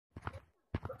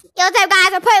Yo, what's up,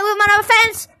 guys? I'm playing with one of my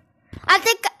friends. I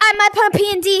think I might put a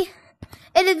PNG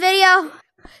in this video.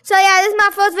 So yeah, this is my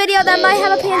first video that might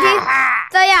have a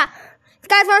PNG. So yeah, if you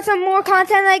guys want some more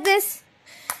content like this,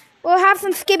 we'll have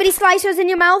some skibbity slicers in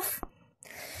your mouth.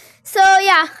 So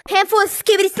yeah, handful of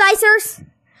skibbity slicers.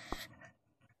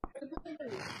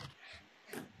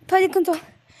 Play the control.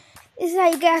 This is how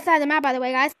you get outside the map, by the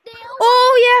way, guys.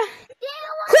 Oh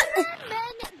yeah.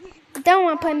 Don't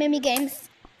want to play mini games.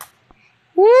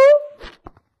 Woo!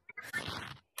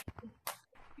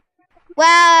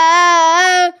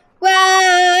 Wow!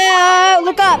 Wow!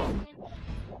 Look up!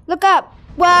 Look up!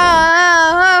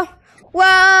 Whoa!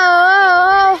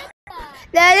 Whoa!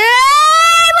 Let it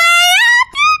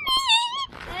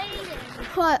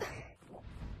What?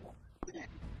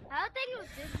 I don't think it was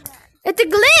just that. It's a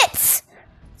glitch!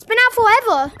 It's been out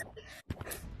forever.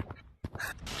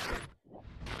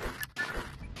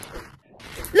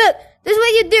 Look, this is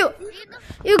what you do.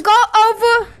 You go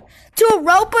over to a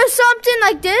rope or something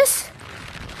like this.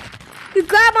 You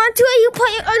grab onto it, you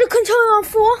put your other controller on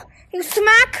full, you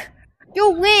smack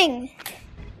your wing.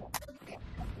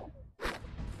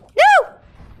 No!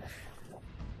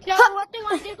 So what do you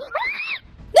want to do?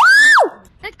 No!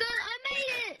 That's good, I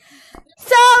made it!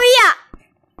 So yeah,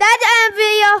 that's the end of the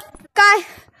video. Guys,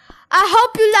 I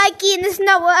hope you like it and this is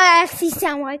not what I actually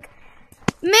sound like.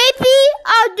 Maybe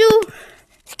I'll do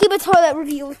Skip a Toilet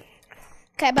review.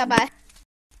 Okay, bye-bye.